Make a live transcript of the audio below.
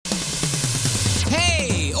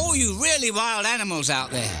really wild animals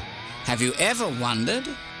out there. Have you ever wondered?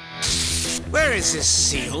 Where is this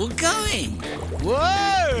seal going?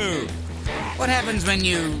 Whoa! What happens when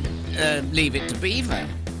you leave it to beaver?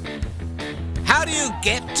 How do you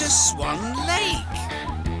get to Swan Lake?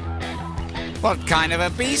 What kind of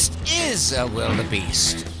a beast is a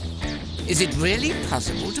wildebeest? Is it really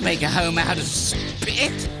possible to make a home out of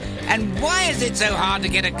spit? And why is it so hard to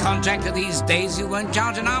get a contractor these days who won't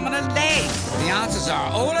charge an arm and a leg? The answers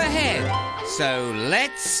are all ahead. So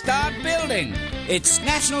let's start building. It's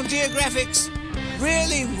National Geographic's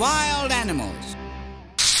Really Wild Animals.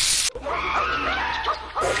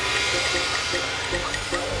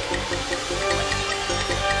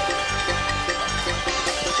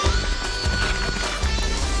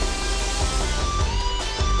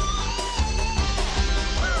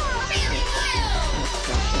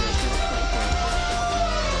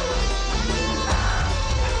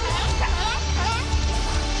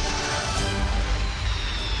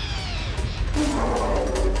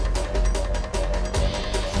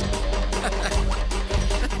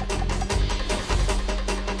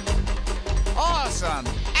 Awesome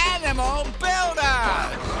Animal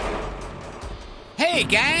Builders! Hey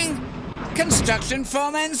gang, Construction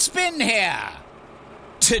Foreman Spin here.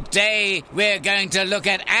 Today we're going to look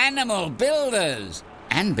at animal builders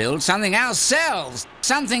and build something ourselves,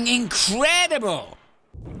 something incredible.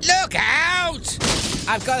 Look out!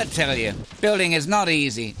 I've got to tell you, building is not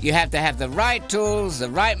easy. You have to have the right tools, the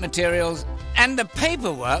right materials, and the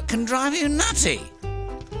paperwork can drive you nutty.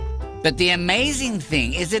 But the amazing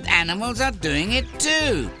thing is that animals are doing it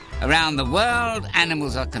too. Around the world,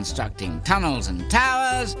 animals are constructing tunnels and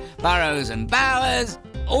towers, burrows and bowers,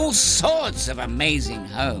 all sorts of amazing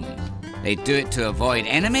homes. They do it to avoid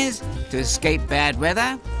enemies, to escape bad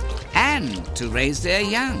weather, and to raise their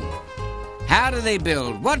young. How do they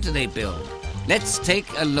build? What do they build? Let's take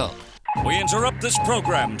a look. We interrupt this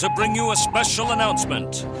program to bring you a special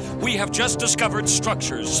announcement. We have just discovered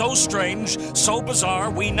structures so strange, so bizarre,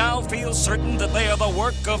 we now feel certain that they are the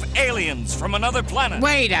work of aliens from another planet.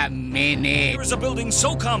 Wait a minute. There is a building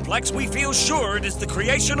so complex we feel sure it is the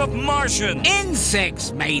creation of Martians.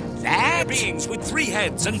 Insects made that? Beings with 3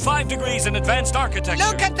 heads and 5 degrees in advanced architecture.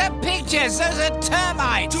 Look at the pictures. Those are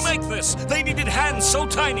termites. To make this, they needed hands so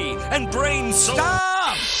tiny and brains so...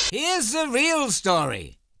 Stop! Here's the real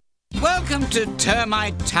story. Welcome to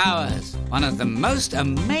Termite Towers, one of the most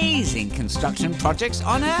amazing construction projects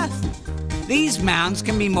on Earth. These mounds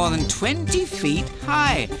can be more than 20 feet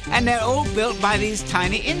high, and they're all built by these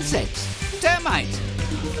tiny insects, termites.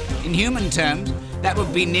 In human terms, that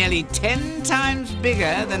would be nearly 10 times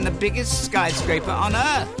bigger than the biggest skyscraper on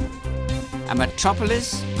Earth. A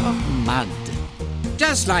metropolis of mud.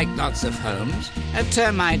 Just like lots of homes, a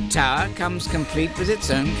termite tower comes complete with its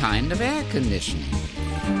own kind of air conditioning.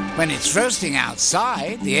 When it's roasting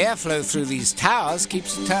outside, the airflow through these towers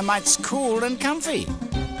keeps the termites cool and comfy.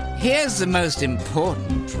 Here's the most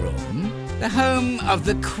important room, the home of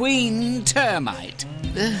the queen termite.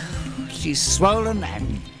 She's swollen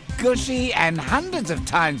and gushy and hundreds of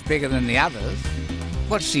times bigger than the others.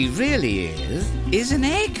 What she really is an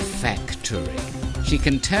egg factory. She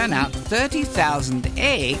can turn out 30,000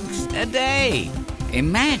 eggs a day.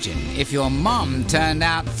 Imagine if your mom turned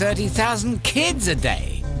out 30,000 kids a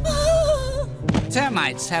day.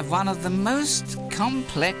 Termites have one of the most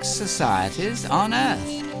complex societies on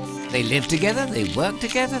Earth. They live together, they work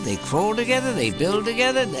together, they crawl together, they build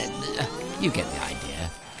together. You get the idea.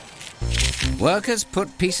 Workers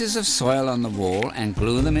put pieces of soil on the wall and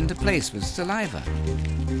glue them into place with saliva.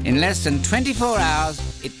 In less than 24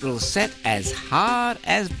 hours, it will set as hard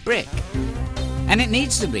as brick. And it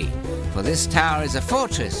needs to be, for this tower is a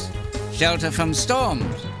fortress, shelter from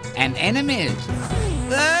storms and enemies.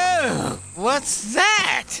 Oh, what's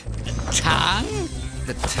that? A tongue?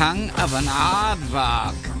 The tongue of an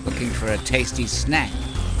aardvark looking for a tasty snack.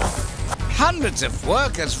 Hundreds of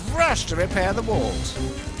workers rush to repair the walls.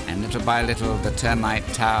 And little by little, the termite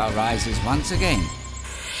tower rises once again.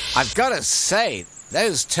 I've got to say,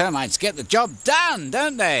 those termites get the job done,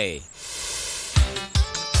 don't they?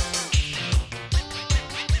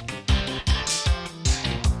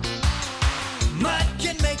 Mud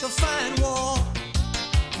can make a fine wall.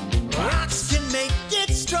 Rocks can make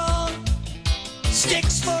it strong.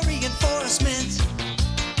 Sticks for reinforcement.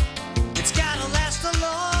 It's gotta last a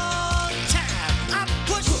long time. I'm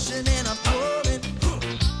pushing and I'm pulling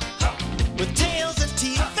with tails and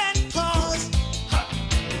teeth and claws.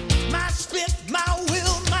 My spit, my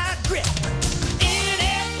will, my grit.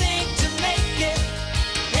 Anything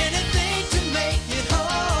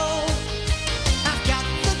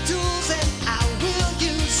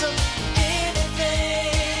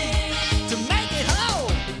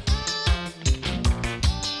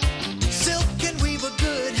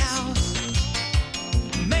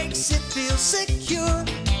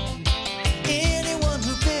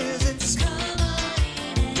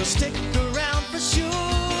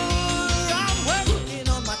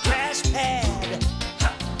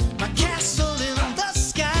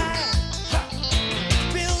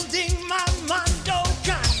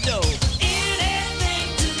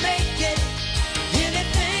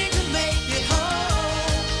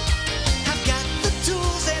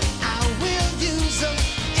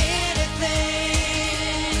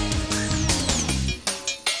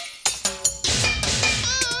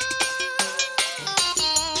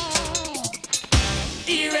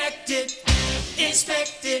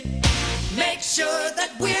inspect it, make sure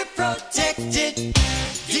that we're protected.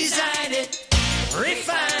 Design it,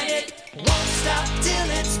 refine it, won't stop till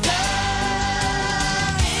it's done.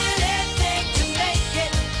 Anything to make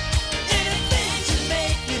it, anything to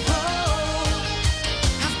make it whole.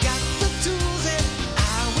 I've got the tools and I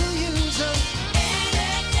will use them.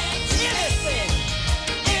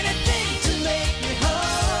 Anything to make it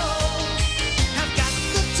whole. I've got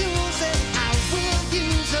the tools and I will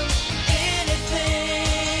use them. Anything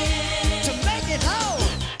to make it whole.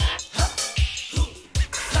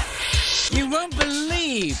 You won't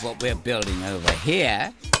believe what we're building over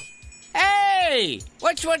here. Hey!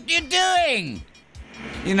 Watch what you're doing!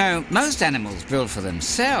 You know, most animals build for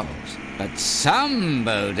themselves, but some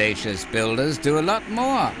bodacious builders do a lot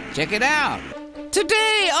more. Check it out.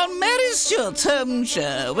 Today on Mary Stuart's home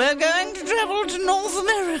show, we're going to travel to North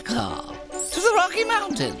America, to the Rocky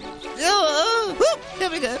Mountains. Here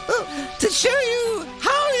we go. To show you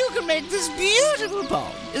how you can make this beautiful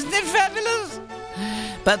pond. Isn't it fabulous?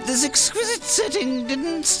 But this exquisite setting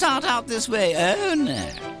didn't start out this way. Oh, no.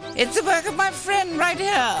 It's the work of my friend right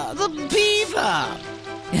here, the beaver.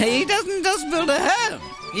 He doesn't just build a home.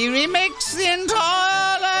 He remakes the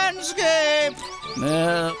entire landscape.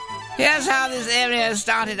 Here's how this area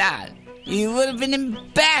started out. You would have been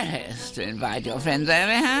embarrassed to invite your friends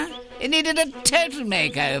over, huh? It needed a total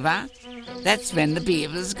makeover. That's when the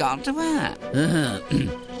beavers got to work.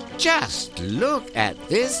 Just look at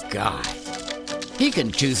this guy. He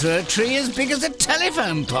can chew through a tree as big as a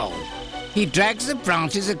telephone pole. He drags the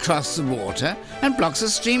branches across the water and blocks the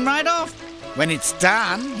stream right off. When it's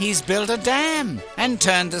done, he's built a dam and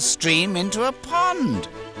turned the stream into a pond.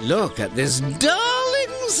 Look at this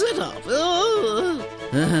darling setup.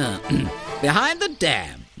 Behind the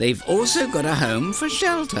dam, they've also got a home for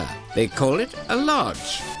shelter. They call it a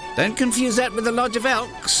lodge. Don't confuse that with the Lodge of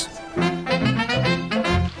Elks.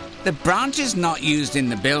 The branches not used in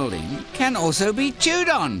the building can also be chewed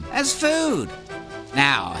on as food.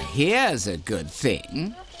 Now, here's a good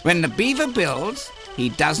thing. When the beaver builds, he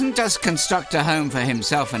doesn't just construct a home for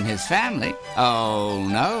himself and his family. Oh,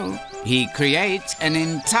 no. He creates an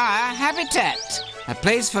entire habitat, a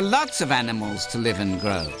place for lots of animals to live and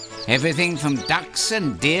grow. Everything from ducks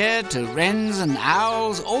and deer to wrens and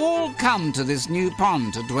owls all come to this new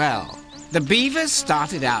pond to dwell. The beaver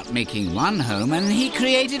started out making one home and he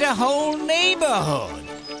created a whole neighborhood.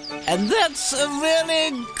 And that's a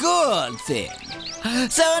really good thing.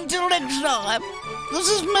 So until next time, this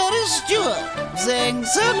is Mary Stuart saying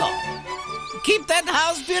so long. Keep that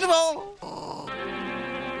house beautiful.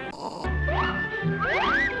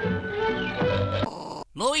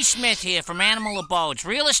 Louis Smith here from Animal Abodes,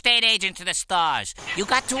 real estate agent to the stars. You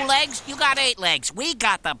got 2 legs? You got 8 legs. We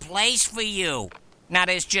got the place for you. Now,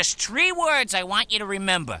 there's just 3 words I want you to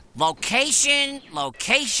remember. Location,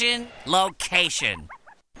 location, location.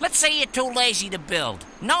 Let's say you're too lazy to build.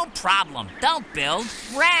 No problem. Don't build.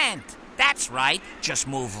 Rent. That's right. Just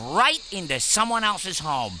move right into someone else's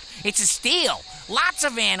home. It's a steal. Lots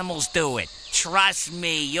of animals do it. Trust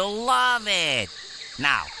me, you'll love it.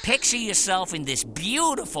 Now, picture yourself in this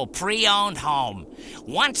beautiful pre-owned home.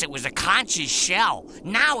 Once it was a conch's shell.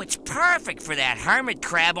 Now it's perfect for that hermit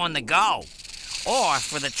crab on the go. Or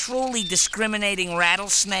for the truly discriminating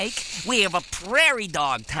rattlesnake, we have a prairie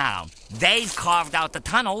dog town. They've carved out the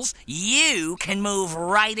tunnels. You can move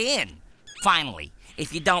right in. Finally,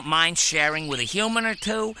 if you don't mind sharing with a human or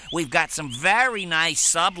two, we've got some very nice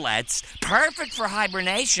sublets, perfect for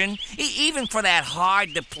hibernation, even for that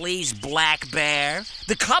hard-to-please black bear.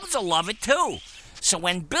 The cubs will love it, too. So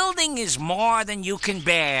when building is more than you can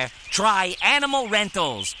bear, try Animal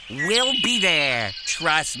Rentals. We'll be there.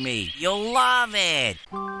 Trust me, you'll love it.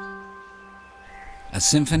 A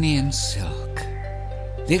symphony in silk.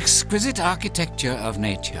 The exquisite architecture of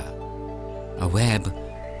nature. A web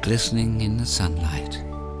glistening in the sunlight.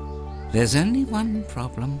 There's only one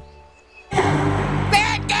problem.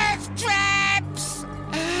 They're death traps!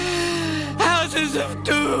 Houses of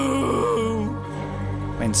doom!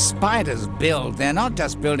 When spiders build, they're not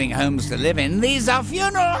just building homes to live in. These are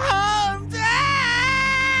funeral homes!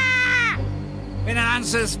 Ah! When an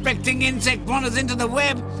unsuspecting insect wanders into the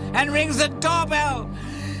web and rings the doorbell,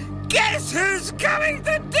 guess who's coming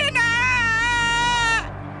to dinner?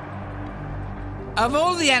 Of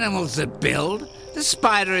all the animals that build, the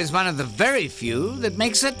spider is one of the very few that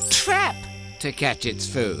makes a trap to catch its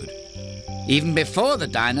food. Even before the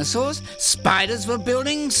dinosaurs, spiders were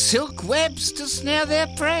building silk webs to snare their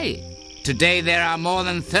prey. Today there are more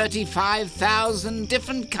than 35,000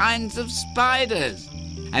 different kinds of spiders,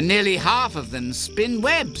 and nearly half of them spin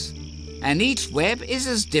webs, and each web is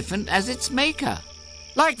as different as its maker.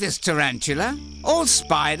 Like this tarantula, all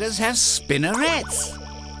spiders have spinnerets.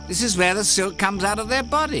 This is where the silk comes out of their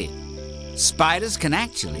body. Spiders can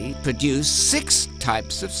actually produce 6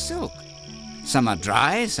 types of silk. Some are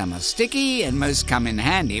dry, some are sticky, and most come in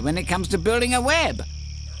handy when it comes to building a web.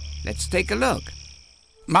 Let's take a look.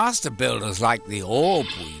 Master builders like the orb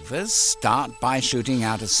weavers start by shooting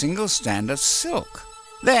out a single strand of silk.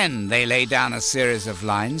 Then they lay down a series of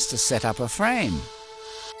lines to set up a frame.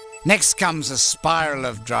 Next comes a spiral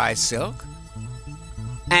of dry silk.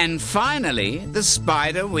 And finally, the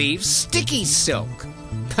spider weaves sticky silk,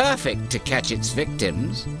 perfect to catch its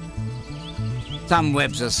victims. Some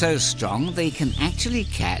webs are so strong they can actually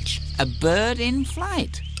catch a bird in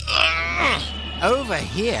flight. Over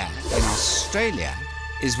here in Australia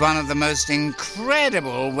is one of the most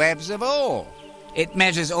incredible webs of all. It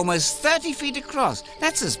measures almost 30 feet across.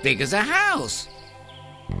 That's as big as a house.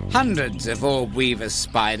 Hundreds of orb weaver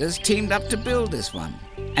spiders teamed up to build this one,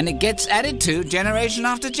 and it gets added to generation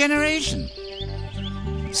after generation.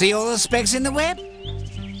 See all the specks in the web?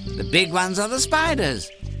 The big ones are the spiders.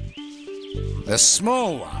 The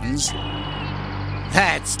small ones,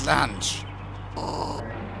 that's lunch.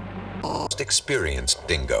 Experienced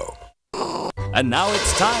dingo. And now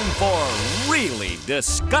it's time for really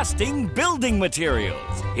disgusting building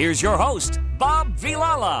materials. Here's your host, Bob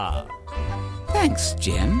Villala. Thanks,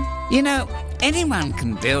 Jim. You know, anyone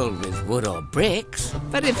can build with wood or bricks,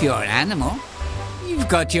 but if you're an animal, you've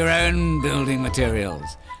got your own building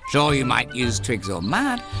materials. Sure, you might use twigs or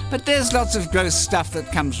mud, but there's lots of gross stuff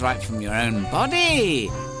that comes right from your own body.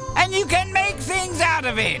 And you can make things out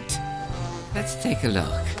of it. Let's take a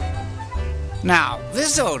look. Now,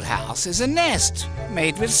 this old house is a nest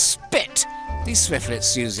made with spit. These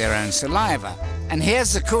swiftlets use their own saliva. And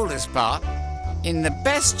here's the coolest part. In the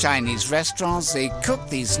best Chinese restaurants, they cook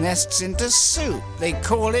these nests into soup. They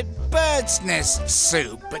call it bird's nest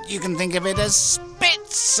soup, but you can think of it as spit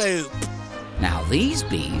soup. Now, these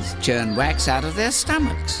bees churn wax out of their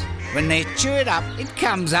stomachs. When they chew it up, it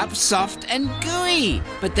comes up soft and gooey.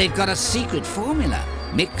 But they've got a secret formula.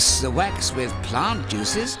 Mix the wax with plant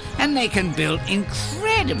juices and they can build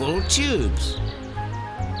incredible tubes.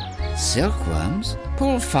 Silkworms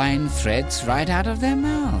pull fine threads right out of their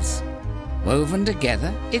mouths. Woven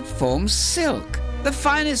together, it forms silk, the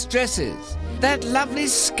finest dresses, that lovely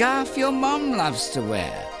scarf your mom loves to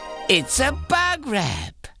wear. It's a bug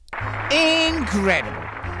wrap. Incredible.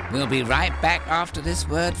 We'll be right back after this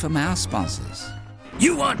word from our sponsors.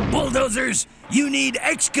 You want bulldozers? You need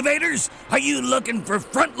excavators? Are you looking for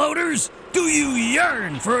front loaders? Do you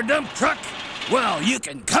yearn for a dump truck? Well, you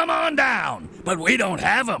can come on down, but we don't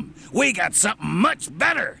have them. We got something much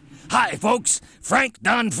better. Hi, folks. Frank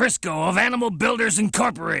Don Frisco of Animal Builders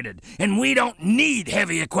Incorporated. And we don't need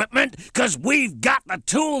heavy equipment because we've got the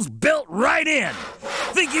tools built right in.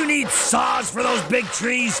 Think you need saws for those big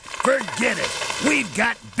trees? Forget it. We've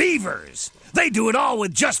got beavers. They do it all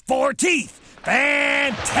with just 4 teeth.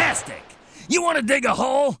 Fantastic. You want to dig a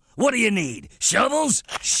hole? What do you need? Shovels?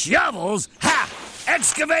 Shovels? Ha!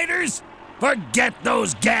 Excavators? Forget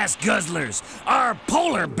those gas guzzlers. Our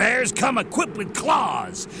polar bears come equipped with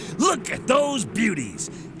claws. Look at those beauties.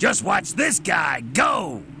 Just watch this guy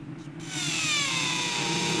go.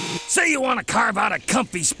 Say you want to carve out a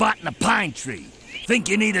comfy spot in a pine tree. Think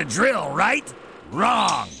you need a drill, right?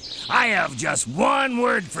 Wrong. I have just one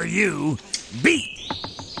word for you. Beak.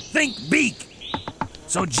 Think beak.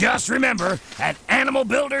 So just remember, at Animal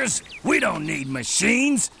Builders, we don't need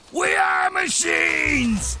machines. We are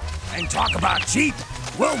machines! And talk about cheap,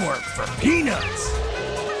 we'll work for peanuts.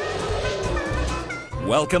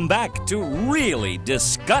 Welcome back to really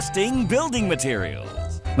disgusting building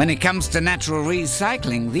materials. When it comes to natural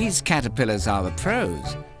recycling, these caterpillars are the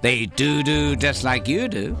pros. They do just like you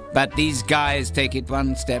do, but these guys take it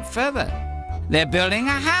one step further. They're building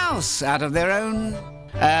a house out of their own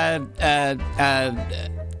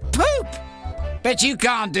poop. Bet you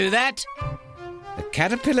can't do that. The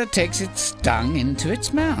caterpillar takes its dung into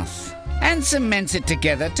its mouth and cements it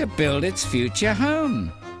together to build its future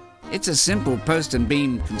home. It's a simple post and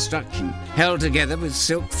beam construction held together with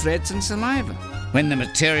silk threads and saliva. When the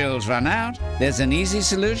materials run out, there's an easy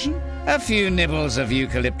solution, a few nibbles of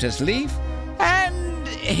eucalyptus leaf, and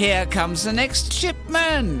here comes the next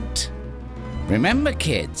shipment. Remember,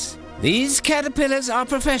 kids, these caterpillars are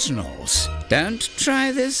professionals. Don't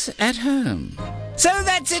try this at home. So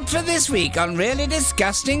that's it for this week on Really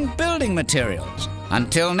Disgusting Building Materials.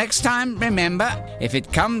 Until next time, remember, if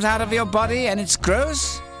it comes out of your body and it's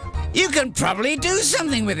gross, you can probably do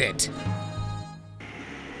something with it.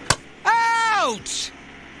 Ouch!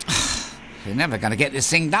 You're never going to get this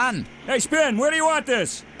thing done. Hey, Spin, where do you want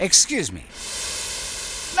this? Excuse me.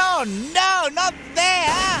 No, not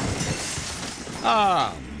there!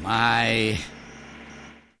 Oh, my.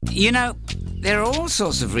 You know, there are all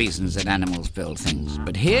sorts of reasons that animals build things,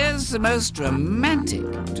 but here's the most romantic: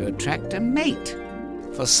 to attract a mate.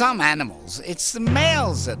 For some animals, it's the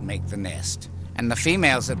males that make the nest, and the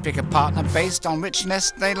females that pick a partner based on which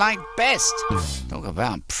nest they like best. Talk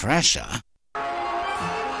about pressure.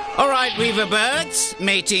 All right, weaver birds,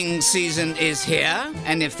 mating season is here,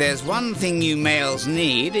 and if there's one thing you males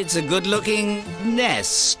need, it's a good-looking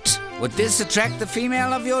nest. Would this attract the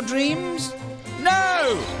female of your dreams?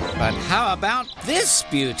 No! But how about this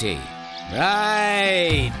beauty?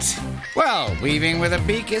 Right. Well, weaving with a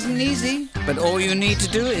beak isn't easy, but all you need to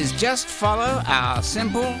do is just follow our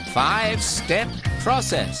simple 5-step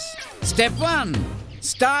process. Step 1.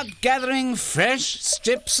 Start gathering fresh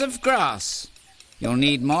strips of grass. You'll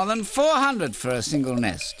need more than 400 for a single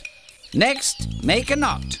nest. Next, make a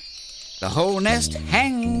knot. The whole nest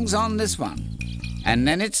hangs on this one. And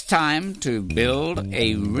then it's time to build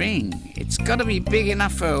a ring. It's got to be big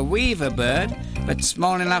enough for a weaver bird, but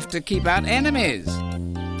small enough to keep out enemies.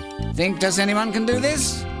 Does anyone can do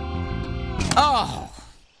this? Oh,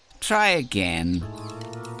 try again.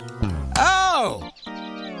 Oh!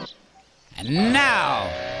 And now,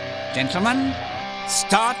 gentlemen,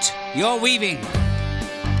 start your weaving.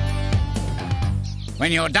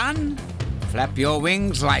 When you're done, flap your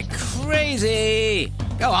wings like crazy.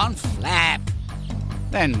 Go on, flap.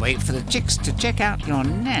 Then wait for the chicks to check out your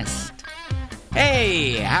nest.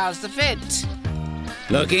 Hey, how's the fit?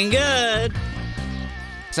 Looking good.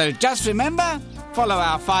 So just remember, follow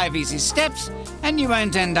our 5 easy steps, and you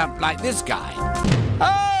won't end up like this guy.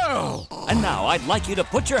 Oh! And now I'd like you to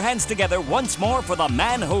put your hands together once more for the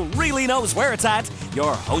man who really knows where it's at,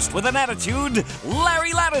 your host with an attitude,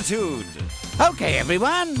 Larry Latitude. Okay,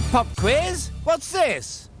 everyone, pop quiz. What's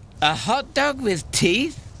this? A hot dog with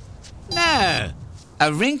teeth? No.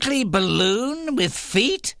 A wrinkly balloon with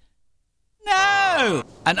feet? No!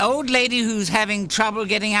 An old lady who's having trouble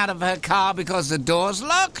getting out of her car because the door's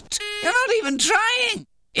locked? You're not even trying!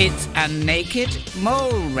 It's a naked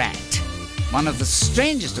mole rat, one of the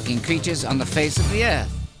strangest looking creatures on the face of the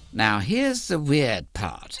earth. Now here's the weird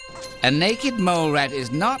part. A naked mole rat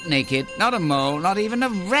is not naked, not a mole, not even a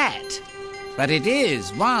rat. But it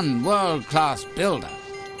is one world-class builder.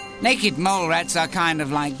 Naked mole rats are kind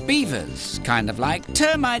of like beavers, kind of like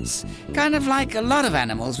termites, kind of like a lot of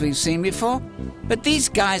animals we've seen before. But these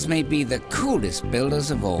guys may be the coolest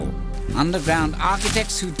builders of all. Underground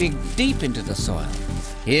architects who dig deep into the soil.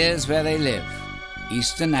 Here's where they live,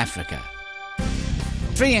 Eastern Africa.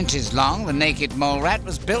 3 inches long, the naked mole rat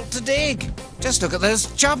was built to dig. Just look at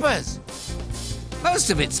those choppers.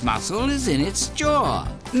 Most of its muscle is in its jaw.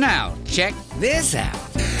 Now, check this out.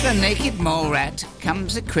 The naked mole rat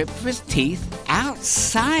comes equipped with teeth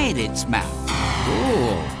outside its mouth.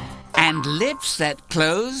 Ooh. And lips that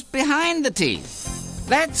close behind the teeth.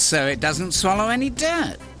 That's so it doesn't swallow any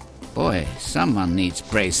dirt. Boy, someone needs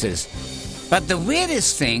braces. But the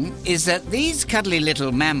weirdest thing is that these cuddly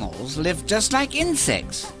little mammals live just like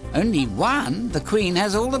insects. Only one, the queen,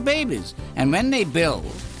 has all the babies. And when they build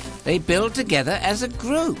together as a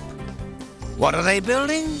group. What are they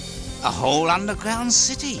building? A whole underground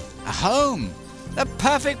city, a home, the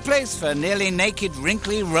perfect place for a nearly naked,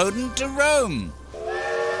 wrinkly rodent to roam.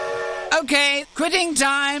 Okay, quitting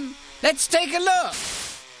time. Let's take a look.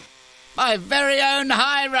 My very own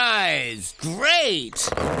high-rise. Great.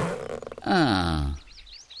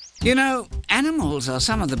 You know, animals are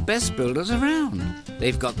some of the best builders around.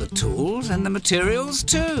 They've got the tools and the materials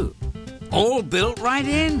too. All built right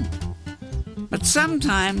in. But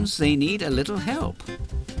sometimes they need a little help.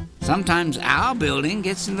 Sometimes our building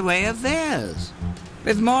gets in the way of theirs.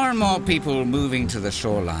 With more and more people moving to the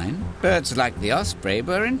shoreline, birds like the osprey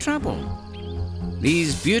were in trouble.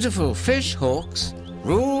 These beautiful fish hawks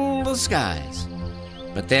rule the skies.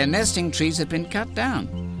 But their nesting trees had been cut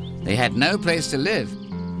down. They had no place to live,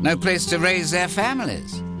 no place to raise their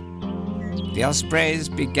families. The ospreys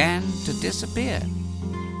began to disappear.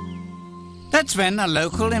 That's when a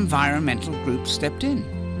local environmental group stepped in.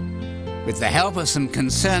 With the help of some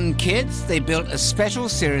concerned kids, they built a special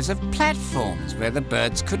series of platforms where the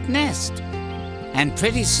birds could nest. And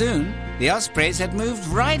pretty soon, the ospreys had moved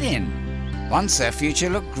right in. Once their future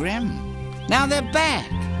looked grim. Now they're back,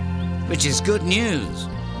 which is good news.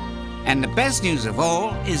 And the best news of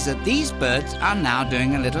all is that these birds are now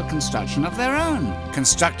doing a little construction of their own,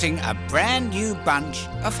 constructing a brand new bunch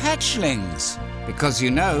of hatchlings. Because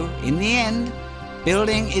you know, in the end,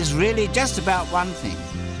 building is really just about one thing.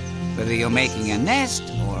 Whether you're making a nest,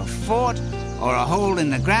 or a fort, or a hole in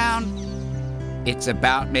the ground, It's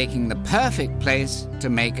about making the perfect place to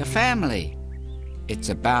make a family. It's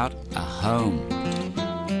about a home.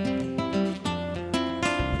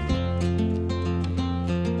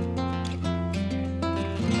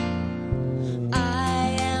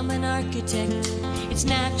 I am an architect. It's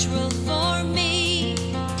natural for me.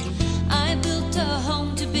 I built a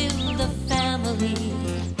home to build a family.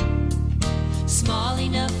 Small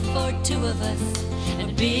enough for 2 of us,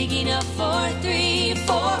 and big enough for 3,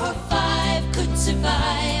 4 or 5 could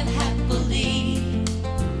survive happily.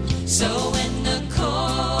 So when the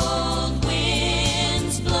cold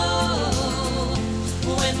winds blow,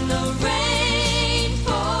 when the rain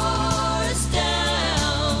pours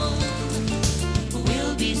down,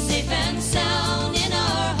 we'll be safe and sound in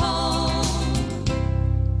our home.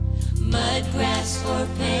 Mud, grass or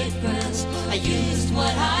paved grass, I used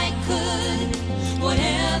what I could,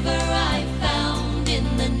 whatever I found in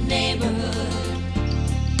the neighborhood.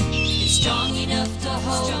 It's strong enough to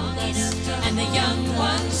hold us, and the young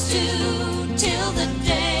ones too, till the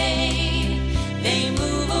day they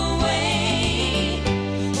move away.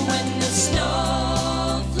 When the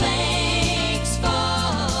snowflakes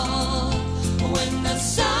fall, when the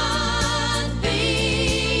sun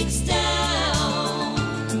beats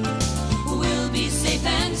down, we'll be safe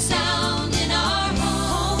and sound in our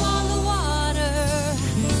home on the water,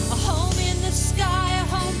 a home in the sky, a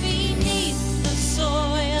home beneath the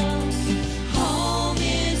soil. Home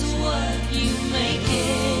is what you make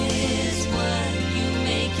it, is what you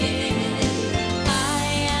make it. I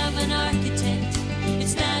am an architect,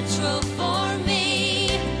 it's natural for me.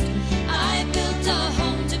 I built a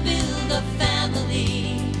home to build a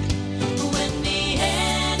family. When the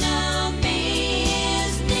enemy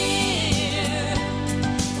is near,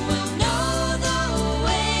 we'll know the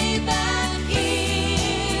way back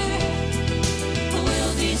here.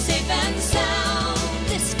 We'll be safe and sound.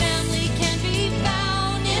 This family can be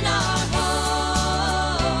found in our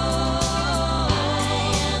home. I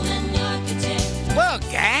am an architect. Well,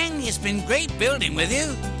 gang, it's been great building with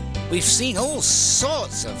you. We've seen all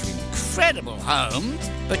sorts of incredible homes,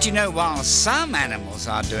 but you know, while some animals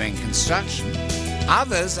are doing construction,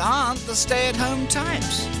 others aren't the stay-at-home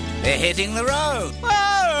types. They're hitting the road.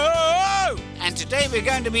 Whoa! And today we're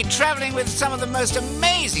going to be traveling with some of the most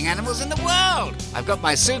amazing animals in the world. I've got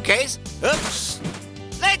my suitcase. Oops!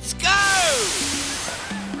 Let's go!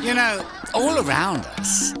 You know, all around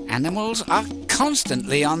us, animals are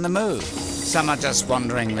constantly on the move. Some are just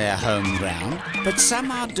wandering their home ground, but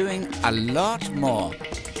some are doing a lot more.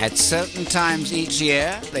 At certain times each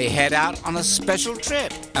year, they head out on a special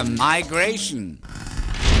trip, a migration.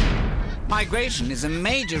 Migration is a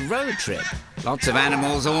major road trip. Lots of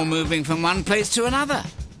animals all moving from one place to another.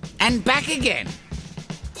 And back again.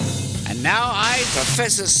 And now I,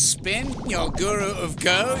 Professor Spin, your guru of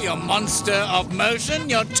go, your monster of motion,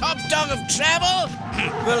 your top dog of travel,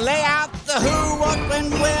 will lay out the who, what,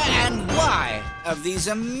 when, where, and why of these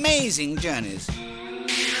amazing journeys.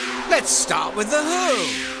 Let's start with the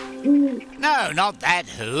who. No, not that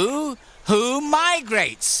who. Who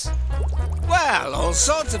migrates? Well, all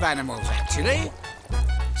sorts of animals, actually.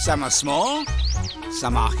 Some are small,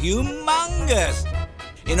 some are humongous.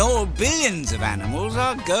 In all, billions of animals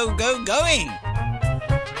are going.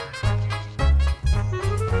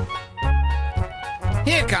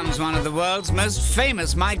 Here comes one of the world's most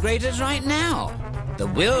famous migrators right now, the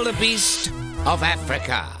wildebeest of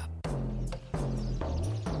Africa.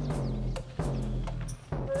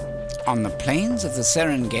 On the plains of the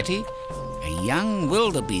Serengeti, a young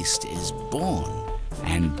wildebeest is born.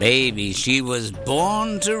 And baby, she was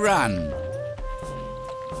born to run.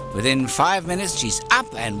 Within 5 minutes, she's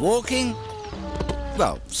up and walking.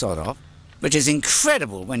 Well, sort of. Which is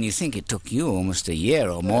incredible when you think it took you almost a year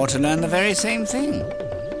or more to learn the very same thing.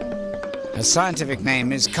 Her scientific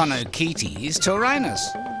name is Conochetes taurinus,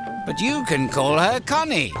 but you can call her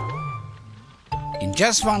Connie. In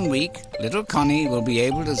just 1 week, little Connie will be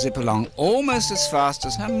able to zip along almost as fast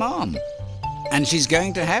as her mom. And she's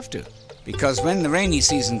going to have to, because when the rainy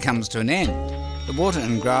season comes to an end, the water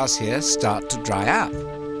and grass here start to dry up.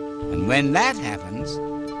 And when that happens,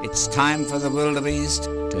 it's time for the wildebeest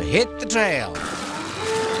to hit the trail.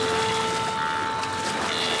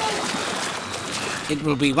 It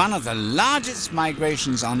will be one of the largest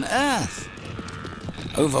migrations on Earth.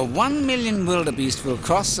 Over 1 million wildebeest will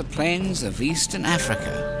cross the plains of eastern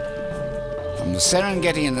Africa. From the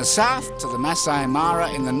Serengeti in the south to the Masai Mara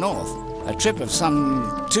in the north, a trip of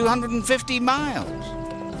some 250 miles.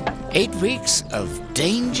 8 weeks of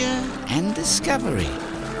danger and discovery.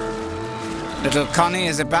 Little Connie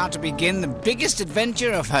is about to begin the biggest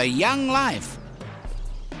adventure of her young life.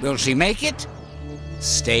 Will she make it?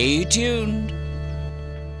 Stay tuned.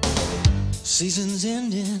 season's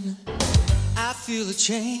ending. I feel a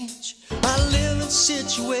change. My living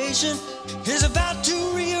situation is about to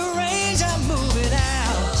rearrange. I'm moving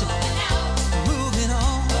out, moving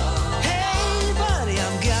on. Hey, buddy,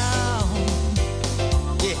 I'm gone.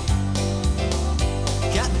 Yeah.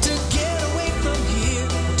 Got to get away from here.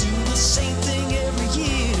 Do the same thing every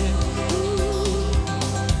year.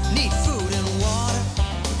 Ooh. Need food and water,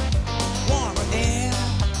 warmer air,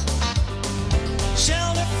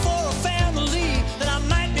 shelter for a family that I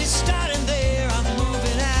might be starting there. I'm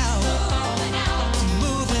moving out,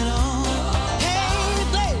 moving on. Hey,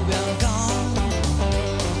 baby, I'm gone.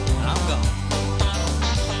 I'm gone.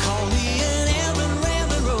 Call me an errand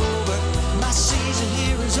rambling rover. My season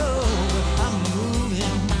here is over. I'm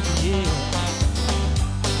moving, yeah.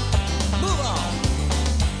 Move on.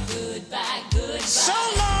 Goodbye, goodbye. So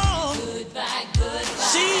long. Goodbye, goodbye.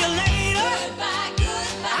 See you later. Goodbye,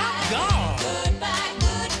 goodbye. I'm gone. Goodbye,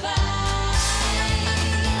 goodbye.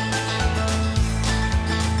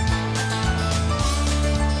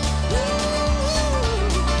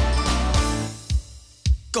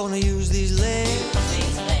 Gonna use these legs,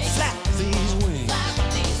 These legs, flap these wings.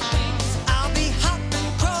 flap these wings. I'll be hopping,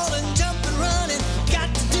 crawling, jumping, running.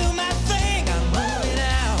 Got to do my thing. I'm moving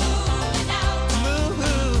out, Moving out,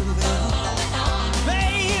 moving on. moving on.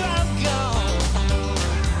 Babe, I'm gone.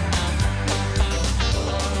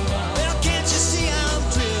 Well, can't you see I'm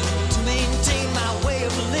driven to maintain my way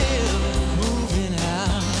of living? Moving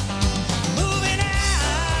out, moving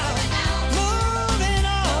out, moving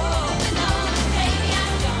on. Baby,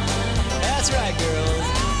 I'm gone. That's right, girls.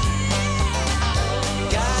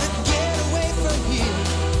 Gotta get away from here.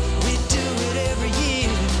 We do it every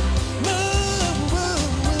year. Move,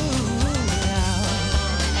 move, move out.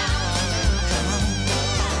 Come on.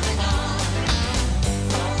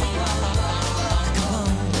 Come on.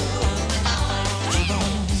 Keep on.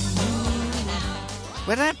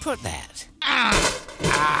 Where'd I put that?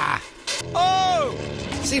 Oh!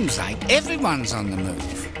 Seems like everyone's on the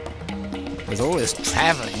move. With all this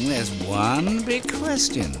traveling, there's one big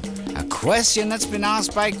question. A question that's been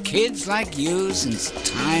asked by kids like you since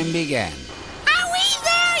time began. Are we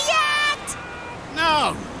there yet?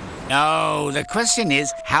 No, the question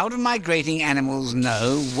is, how do migrating animals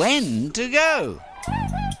know when to go?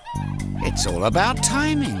 It's all about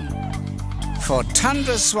timing. For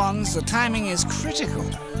tundra swans, the timing is critical.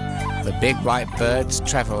 The big white birds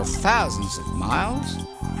travel thousands of miles,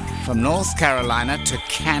 from North Carolina to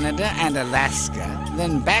Canada and Alaska,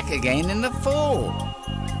 then back again in the fall.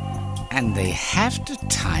 And they have to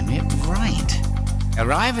time it right.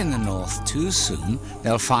 Arrive in the north too soon,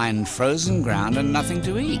 they'll find frozen ground and nothing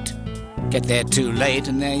to eat. Get there too late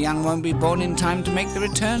and their young won't be born in time to make the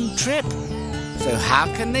return trip. So how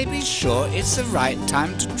can they be sure it's the right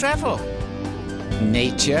time to travel?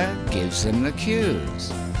 Nature gives them the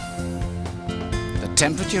cues. The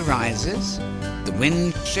temperature rises, the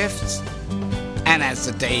wind shifts, and as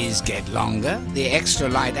the days get longer, the extra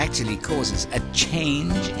light actually causes a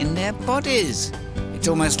change in their bodies. It's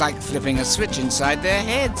almost like flipping a switch inside their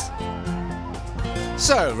heads.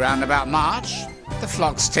 So, round about March, the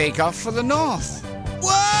flocks take off for the north.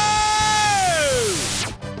 Whoa!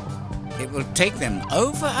 It will take them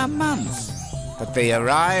over a month, but they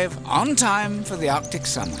arrive on time for the Arctic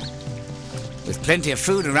summer. With plenty of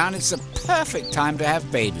food around, it's the perfect time to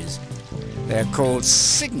have babies. They're called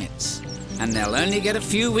cygnets, and they'll only get a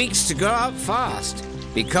few weeks to grow up fast,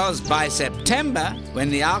 because by September, when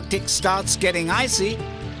the Arctic starts getting icy,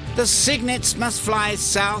 the cygnets must fly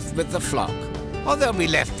south with the flock, or they'll be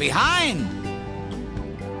left behind.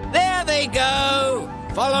 There they go,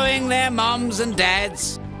 following their moms and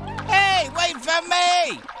dads. Hey, wait for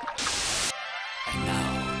me! And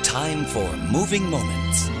now, time for Moving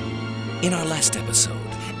Moments. In our last episode,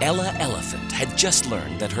 Ella Elephant had just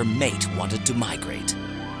learned that her mate wanted to migrate.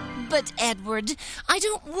 But, Edward, I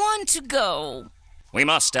don't want to go. We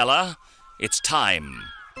must, Ella. It's time.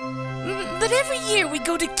 But every year we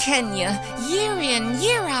go to Kenya, year in,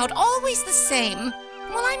 year out, always the same.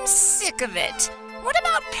 Well, I'm sick of it. What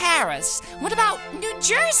about Paris? What about New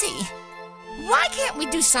Jersey? Why can't we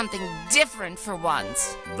do something different for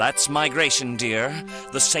once? That's migration, dear.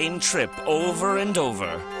 The same trip over and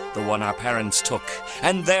over. The one our parents took,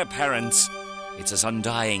 and their parents. It's as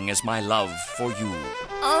undying as my love for you.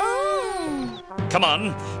 Oh. Come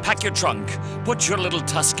on, pack your trunk, put your little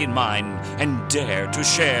tusk in mine, and dare to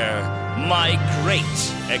share my great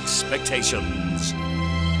expectations.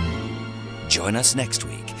 Join us next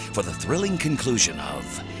week for the thrilling conclusion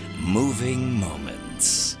of Moving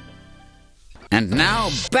Moments. And now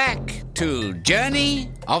back to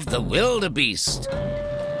Journey of the Wildebeest.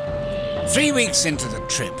 3 weeks into the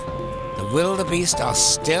trip, The wildebeest are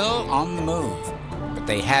still on the move, but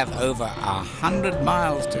they have over 100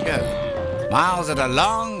 miles to go. Miles that are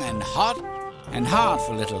long and hot and hard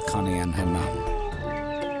for little Connie and her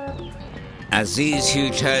mum. As these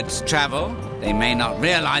huge herds travel, they may not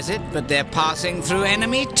realize it, but they're passing through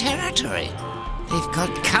enemy territory. They've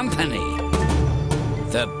got company.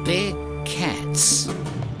 The big cats.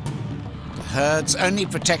 The herd's only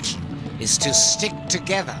protection is to stick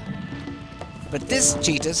together. But this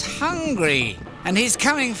cheetah's hungry, and he's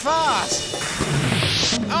coming fast.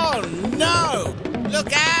 Oh no! Look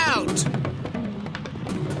out!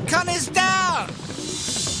 Connie's down!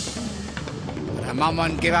 But her mum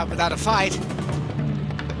won't give up without a fight.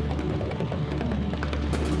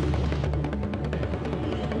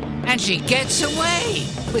 And she gets away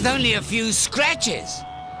with only a few scratches.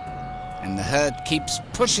 And the herd keeps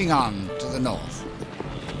pushing on to the north.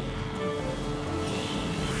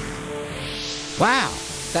 Wow,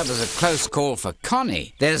 that was a close call for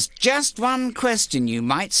Connie. There's just one question you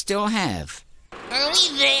might still have. Are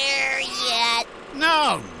we there yet?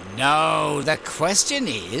 No, the question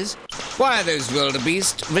is, why are those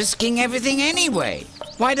wildebeest risking everything anyway?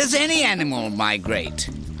 Why does any animal migrate?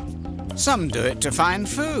 Some do it to find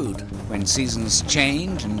food. When seasons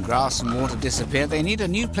change and grass and water disappear, they need a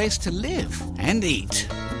new place to live and eat.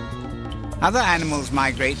 Other animals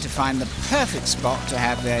migrate to find the perfect spot to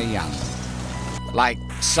have their young. Like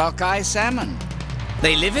sockeye salmon.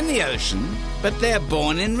 They live in the ocean, but they're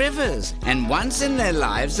born in rivers, and once in their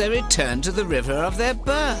lives they return to the river of their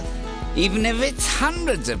birth, even if it's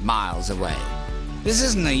hundreds of miles away. This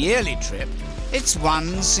isn't a yearly trip, it's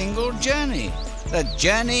one single journey, the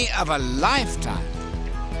journey of a lifetime.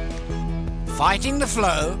 Fighting the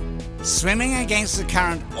flow, swimming against the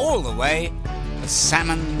current all the way, the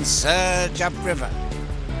salmon surge upriver.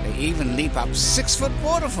 They even leap up 6-foot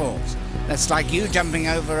waterfalls. That's like you jumping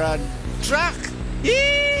over a truck.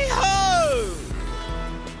 Yee-ho!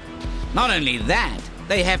 Not only that,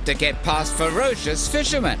 they have to get past ferocious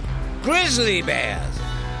fishermen, grizzly bears.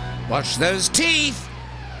 Watch those teeth.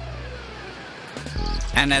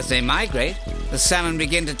 And as they migrate, the salmon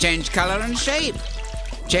begin to change color and shape.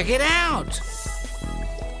 Check it out.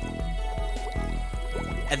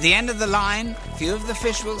 At the end of the line, few of the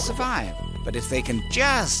fish will survive. But if they can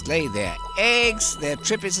just lay their eggs, their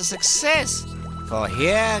trip is a success. For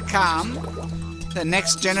here come the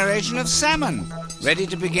next generation of salmon, ready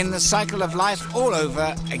to begin the cycle of life all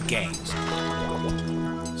over again.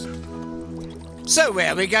 So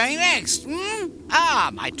where are we going next?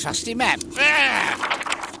 My trusty map.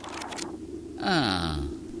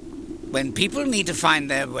 When people need to find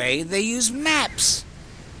their way, they use maps.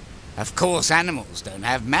 Of course, animals don't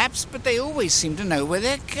have maps, but they always seem to know where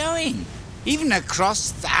they're going, even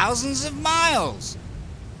across thousands of miles.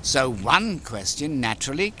 So one question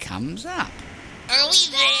naturally comes up. Are we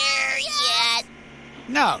there yet?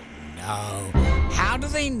 No. How do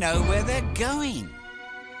they know where they're going?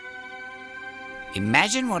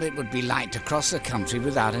 Imagine what it would be like to cross the country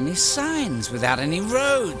without any signs, without any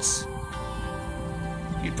roads.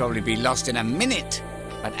 You'd probably be lost in a minute.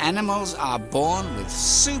 But animals are born with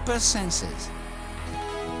super senses.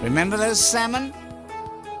 Remember those salmon?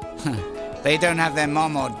 They don't have their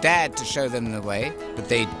mom or dad to show them the way, but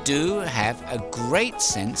they do have a great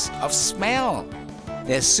sense of smell.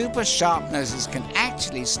 Their super sharp noses can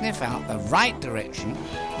actually sniff out the right direction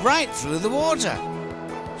right through the water.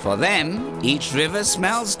 For them, each river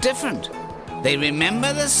smells different. They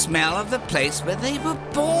remember the smell of the place where they were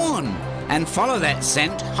born and follow that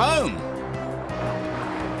scent home.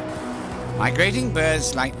 Migrating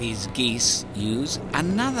birds like these geese use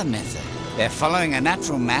another method. They're following a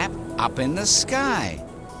natural map up in the sky.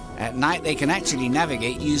 At night they can actually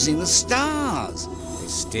navigate using the stars. They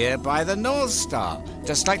steer by the North Star,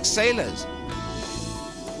 just like sailors.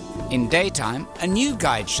 In daytime, a new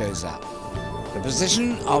guide shows up. The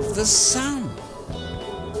position of the sun.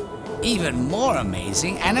 Even more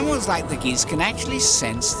amazing, animals like the geese can actually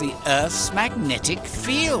sense the Earth's magnetic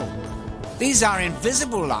field. These are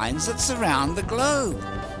invisible lines that surround the globe.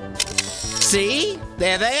 See?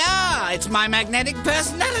 There they are! It's my magnetic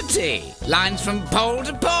personality! Lines from pole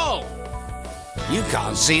to pole. You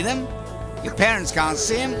can't see them. Your parents can't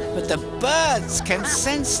see them, but the birds can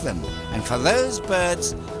sense them. And for those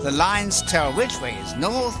birds, the lines tell which way is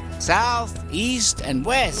north, south, east, and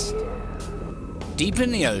west. Deep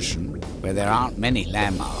in the ocean, where there aren't many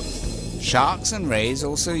landmarks, sharks and rays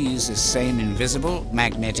also use this same invisible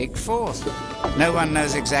magnetic force. No one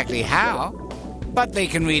knows exactly how, but they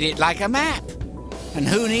can read it like a map. And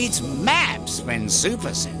who needs maps when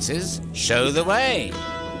super senses show the way?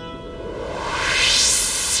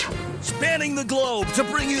 spanning the globe to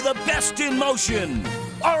bring you the best in motion.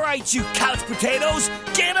 All right, you couch potatoes,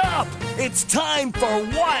 get up! It's time for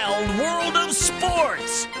Wild World of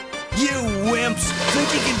Sports! You wimps,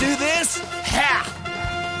 think you can do this? Ha!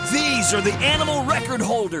 These are the animal record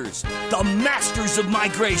holders, the masters of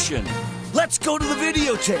migration. Let's go to the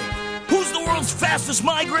videotape. Who's the world's fastest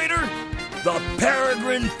migrator? The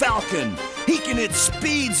peregrine falcon. He can hit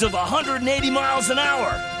speeds of 180 miles an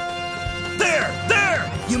hour.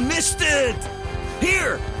 There, you missed it.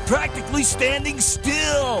 Here, practically standing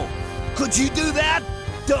still. Could you do that?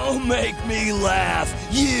 Don't make me laugh,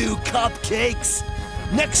 you cupcakes.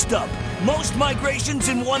 Next up, most migrations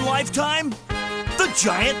in one lifetime? The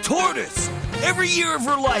giant tortoise. Every year of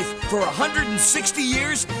her life, for 160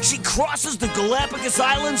 years, she crosses the Galapagos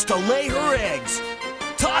Islands to lay her eggs.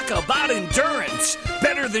 Talk about endurance.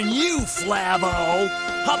 Better than you, Flabbo.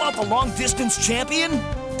 How about the long-distance champion?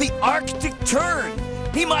 The Arctic tern.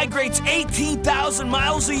 He migrates 18,000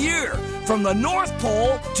 miles a year, from the North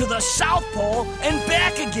Pole to the South Pole and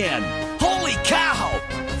back again. Holy cow!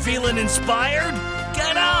 Feeling inspired?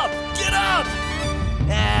 Get up! Get up!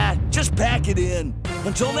 Just pack it in.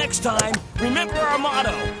 Until next time, remember our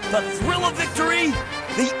motto: the thrill of victory,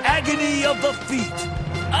 the agony of the feet.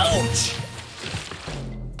 Ouch!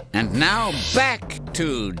 And now back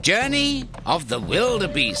to Journey of the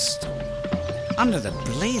Wildebeest. Under the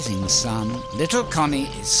blazing sun, little Connie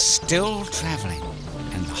is still traveling.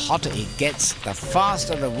 And the hotter it gets, the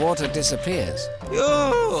faster the water disappears.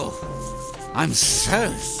 Oh, I'm so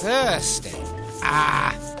thirsty.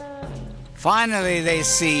 Finally they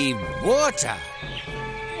see water.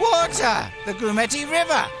 Water! The Grumeti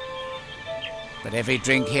River. But every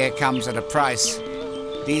drink here comes at a price.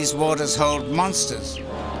 These waters hold monsters.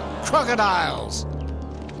 Crocodiles.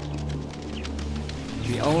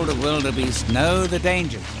 The older wildebeest know the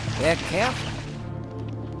dangers. They're careful.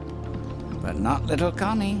 But not little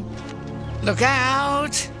Connie. Look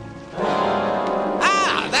out!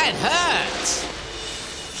 That hurts!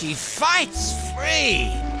 She fights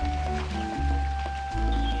free.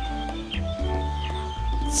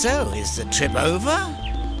 So, is the trip over?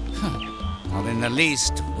 Not in the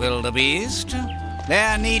least, wildebeest.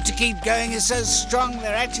 Their need to keep going is so strong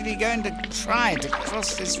they're actually going to try to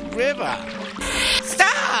cross this river.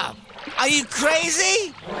 Stop! Are you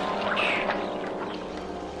crazy?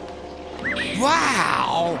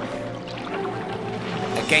 Wow!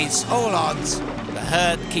 Against all odds, the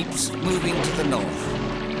herd keeps moving to the north.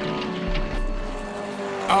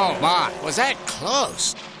 Oh my, was that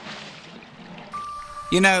close?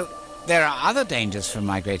 You know, there are other dangers for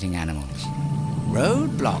migrating animals.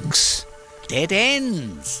 Roadblocks, dead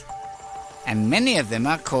ends. And many of them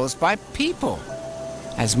are caused by people.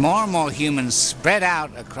 As more and more humans spread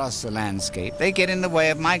out across the landscape, they get in the way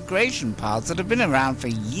of migration paths that have been around for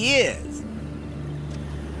years.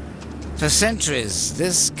 For centuries,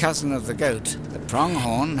 this cousin of the goat, the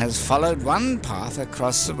pronghorn, has followed one path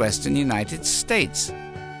across the western United States.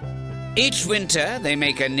 Each winter, they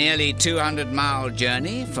make a nearly 200-mile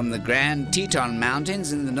journey from the Grand Teton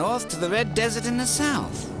Mountains in the north to the Red Desert in the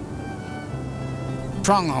south.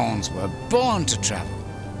 Pronghorns were born to travel.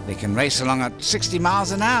 They can race along at 60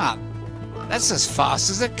 miles an hour. That's as fast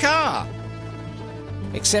as a car.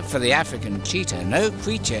 Except for the African cheetah, no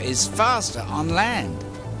creature is faster on land.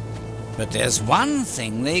 But there's one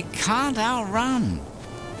thing they can't outrun: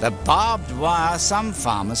 the barbed wire some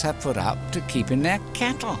farmers have put up to keep in their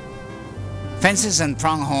cattle. Fences and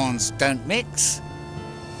pronghorns don't mix.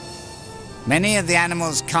 Many of the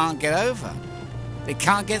animals can't get over. They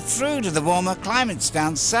can't get through to the warmer climates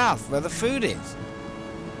down south where the food is.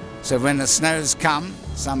 So when the snows come,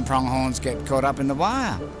 some pronghorns get caught up in the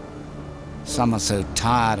wire. Some are so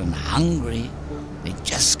tired and hungry, they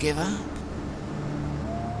just give up.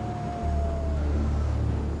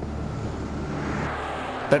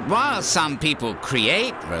 But while some people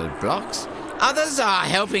create roadblocks, others are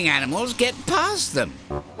helping animals get past them.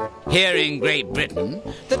 Here in Great Britain,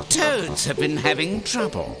 the toads have been having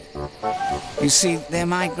trouble. You see, their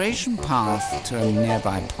migration path to a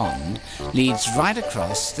nearby pond leads right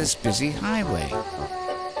across this busy highway.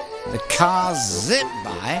 The cars zip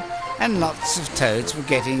by, and lots of toads were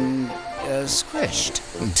getting squished,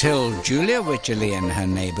 until Julia Wycherley and her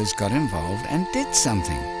neighbours got involved and did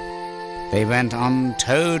something. They went on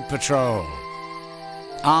Toad Patrol.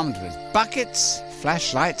 Armed with buckets,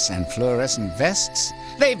 flashlights and fluorescent vests,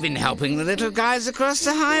 they've been helping the little guys across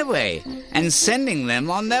the highway and sending them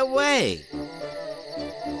on their way.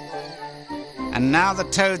 And now the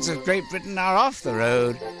toads of Great Britain are off the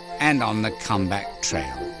road and on the comeback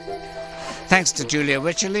trail. Thanks to Julia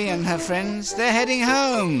Wycherley and her friends, they're heading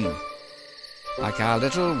home. like our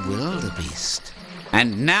little wildebeest.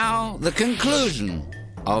 And now the conclusion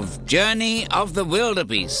of Journey of the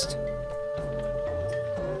Wildebeest.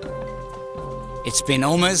 It's been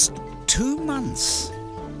almost 2 months,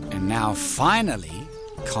 and now finally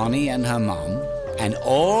Connie and her mom and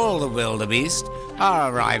all the wildebeest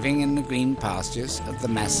are arriving in the green pastures of the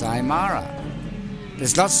Masai Mara.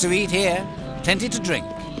 There's lots to eat here, plenty to drink,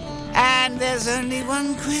 and there's only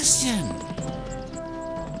one question.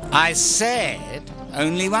 I said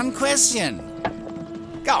only one question.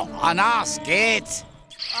 Go on, ask it.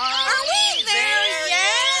 Are we there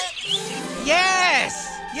yet?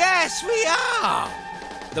 Yes, we are.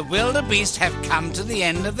 The wildebeest have come to the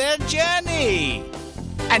end of their journey.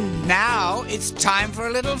 And now it's time for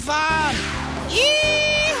a little fun.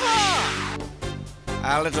 Yee-haw!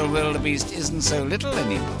 Our little wildebeest isn't so little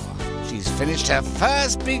anymore. She's finished her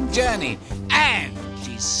first big journey, and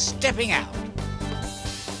she's stepping out.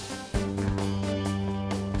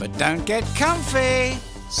 But don't get comfy.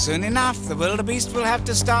 Soon enough, the wildebeest will have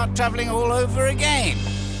to start traveling all over again.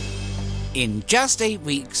 In just 8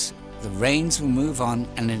 weeks, the rains will move on,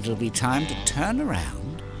 and it'll be time to turn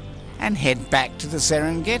around and head back to the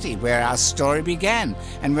Serengeti, where our story began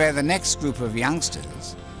and where the next group of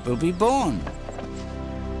youngsters will be born.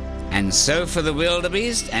 And so for the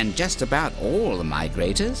wildebeest and just about all the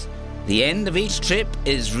migrators, the end of each trip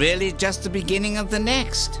is really just the beginning of the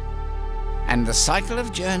next. And the cycle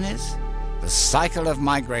of journeys, the cycle of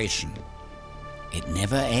migration, it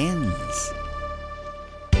never ends.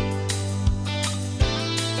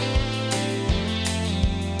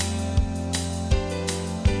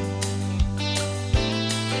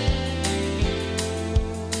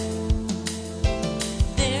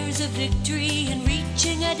 There's a victory in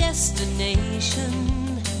reaching a destination,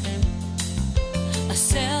 a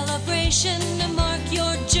celebration to mark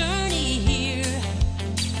your journey here.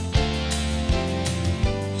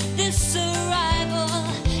 This arrival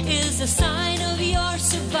is a sign of your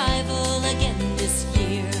survival again this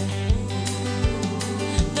year.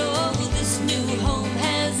 Though this new home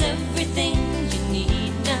has everything you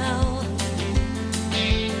need now,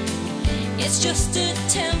 it's just a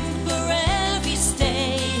temporary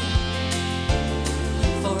stay.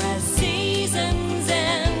 For as seasons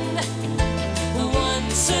end,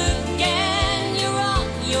 once again you're on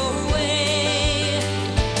your way.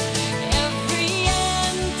 Every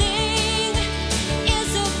ending is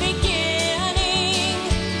a beginning.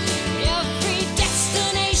 Every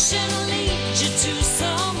destination leads you to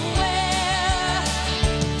somewhere.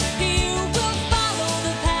 You will follow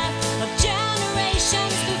the path of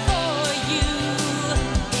generations before you.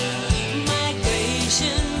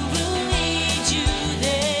 Migration will lead you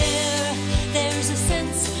there. There's a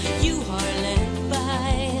sense you are led by.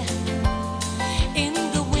 In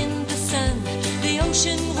the wind, the sun, the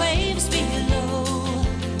ocean waves below.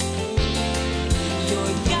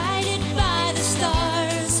 You're guided by the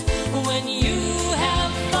stars when you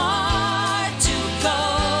have far to go.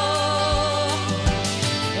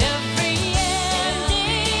 Every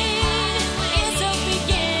ending is a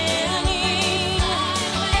beginning.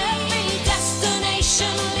 Every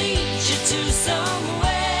destination leads you to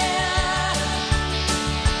somewhere.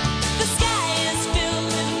 The sky is filled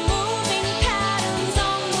with moving patterns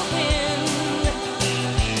on the wind.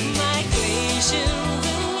 Migration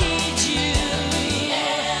will lead you.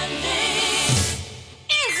 Ending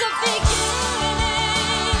is a beginning.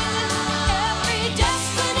 Every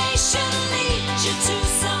destination leads you to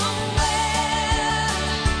somewhere.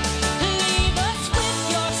 Leave us with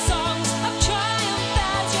your songs of triumph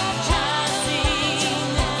as you're passing.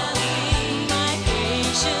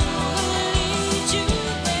 Migration will lead you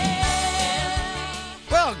there.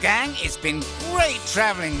 Well, gang, it's been great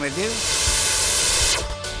traveling with you.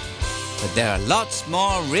 But there are lots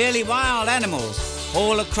more really wild animals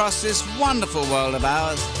all across this wonderful world of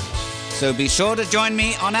ours. So be sure to join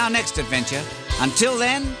me on our next adventure. Until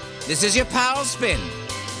then, this is your pal Spin.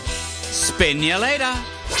 Spin you later.